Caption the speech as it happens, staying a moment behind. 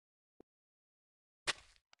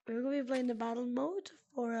We're gonna be playing the battle mode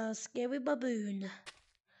for a scawy baboon.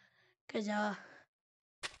 Cause okay,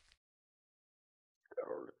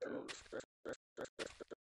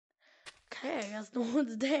 I guess no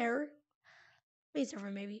one's there. Maze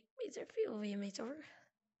over maybe. Maze over, will be a maze over.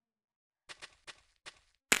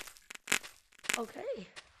 Okay.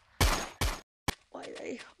 Why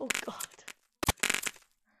they? Oh god.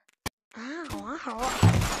 Ow, ow.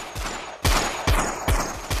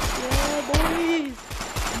 Yeah, boys.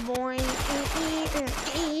 Boy,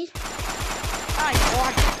 Hi,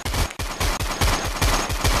 boy.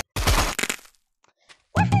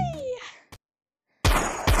 Whee!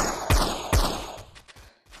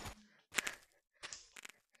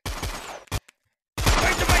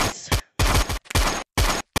 Where's the mice?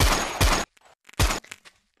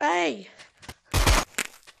 Hey!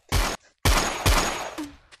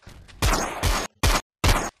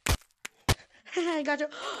 I got you.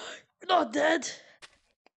 You're not dead.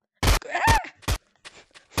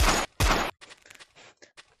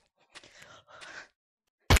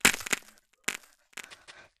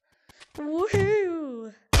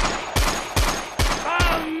 Woohoo!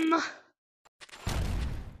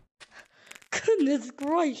 Goodness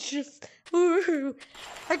gracious! Woohoo!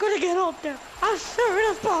 I gotta get up there as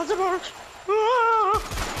soon as possible.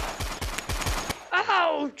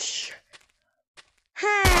 Ouch!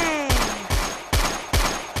 Hey!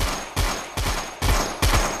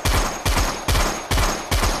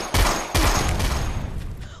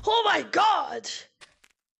 Oh my god!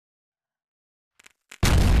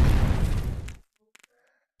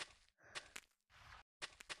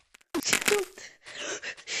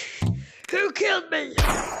 Who killed me?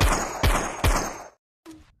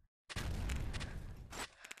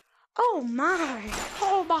 Oh my!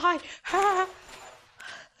 Oh my!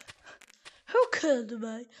 Who killed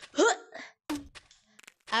me?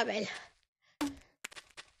 I mean.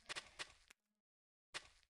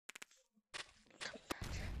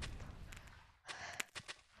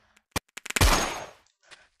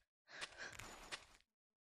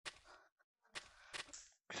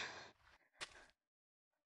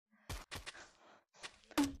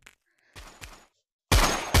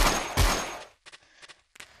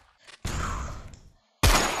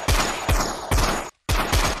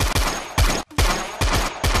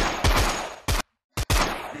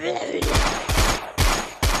 Hey! What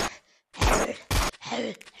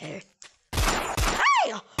the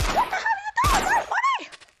hell are you doing? Where's Funny?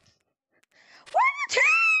 Where's the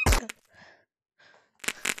team?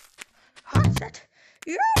 What's it?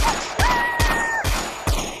 You're a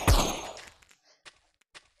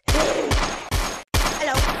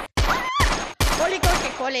Hello. Cookie,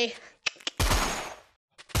 cookie, cookie.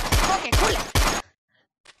 Cookie, cookie.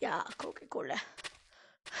 Yeah, cookie, cookie.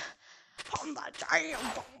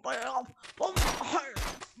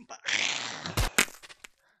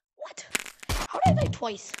 What? How did I die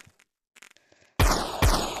twice?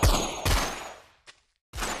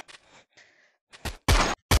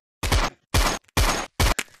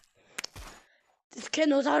 This kid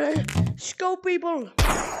knows how to scope people.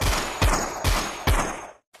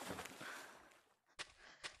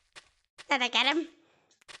 Did I get him?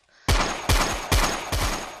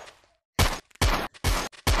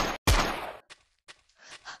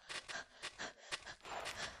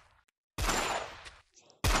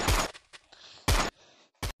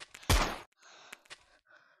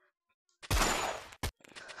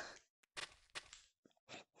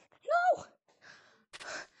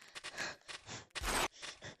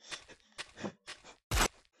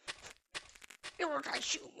 You will try to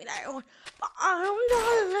shoot me down, but I'm not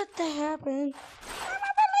gonna let that happen. I'm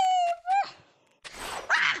a believer.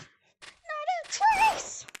 Ah! Not a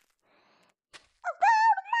trace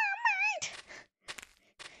around my mind.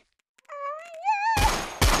 Yeah.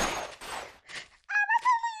 I'm a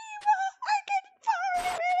believer. I can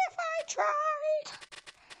find it if I tried.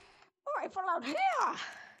 Rifle out here.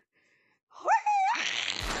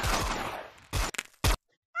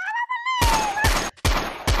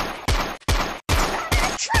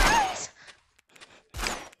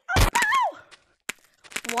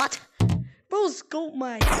 What? Bro, scope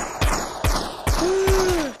my.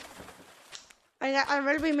 I'd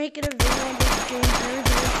rather be making a video on this game very.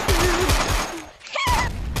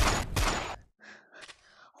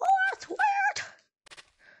 Oh, that's weird.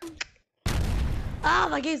 Ah,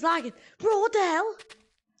 my game's lagging. Bro, what the hell?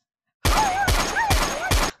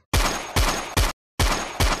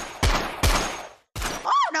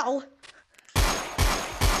 Oh no!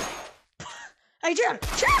 Hey, Jim!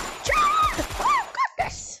 Jim! Oh,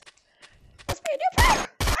 goodness! Let's be a new player!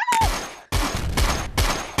 Hello!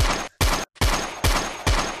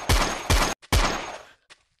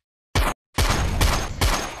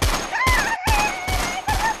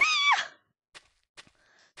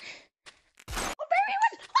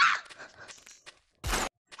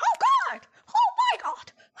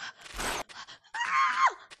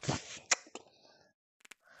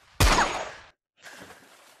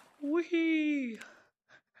 Wee!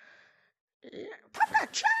 Pop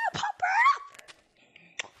that chair, pop it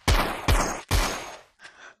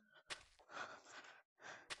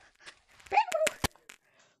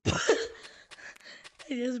up!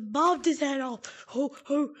 He just bobbed his head off. Ho,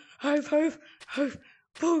 ho, ho, ho, ho,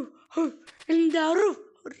 ho, ho, in the roof.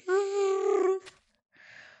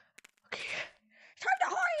 Okay, time to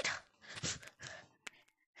hide.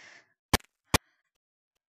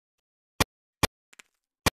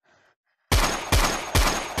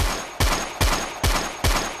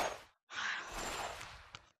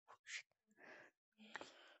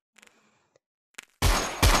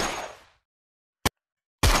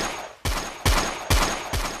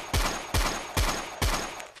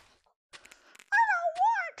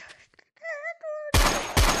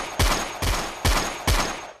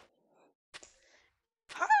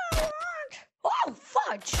 Oh,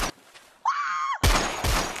 fudge!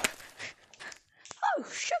 Oh,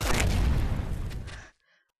 sugar!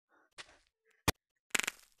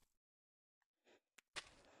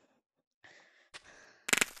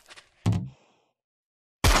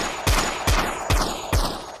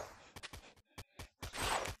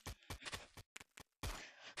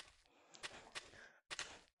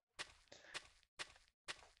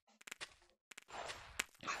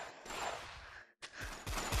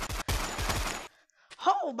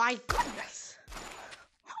 Oh my goodness!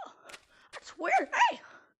 Oh, that's weird, hey!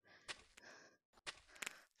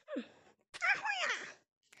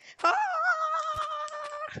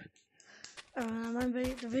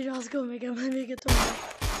 The video's gonna make it tomorrow.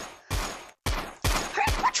 Hey,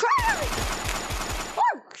 betrayal!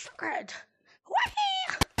 Oh, sugared!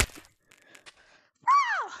 Whee!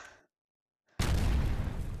 Ah!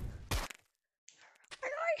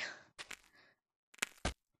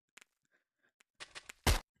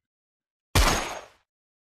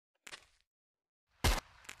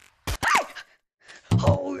 Hey!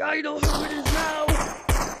 Oh, I know who it is now!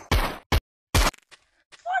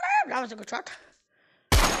 Oh, that was a good shot.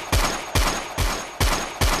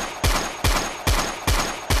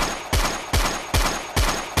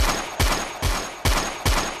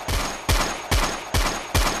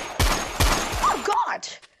 Oh, God!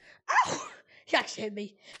 Ow! He actually hit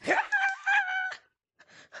me. Oh,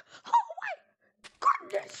 my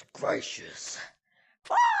goodness gracious!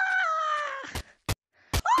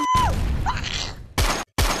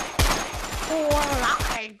 Oh,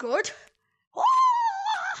 that ain't good. Oh!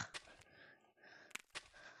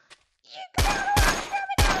 You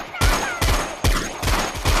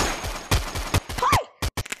Hi!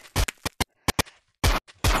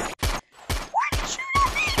 Why did you shoot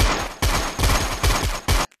at me?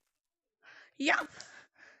 Yep.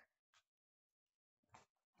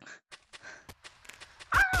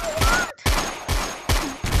 I don't want.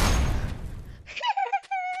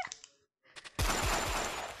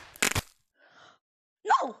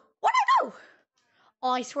 No! What'd I do? Oh,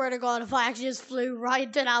 I swear to God, if I actually just flew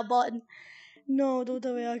right to that button. No, don't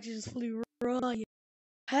tell me I actually just flew right.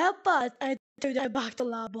 How about I do that back to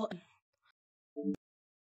that button?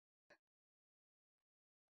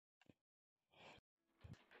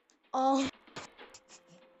 Oh.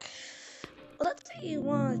 Let's see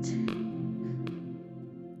what.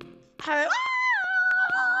 Hello?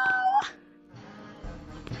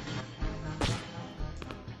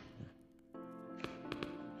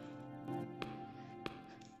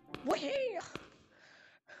 Wait.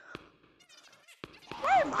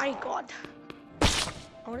 Oh my God.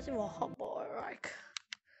 I want to see what hospital is like.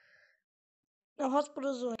 The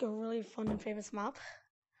hospital is like a really fun and famous map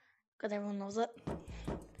because everyone knows it.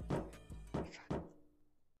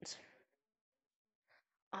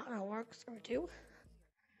 I don't know, works or two.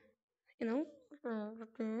 You know,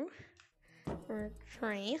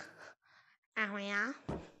 tree. Oh yeah.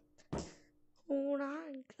 Hold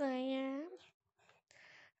on,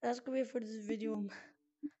 that's gonna be it for this video.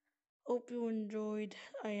 Hope you enjoyed.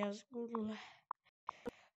 I have school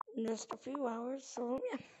in just a few hours, so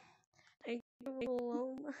yeah. Thank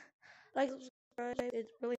you. Like, subscribe.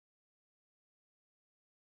 It's really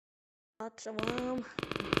hot. So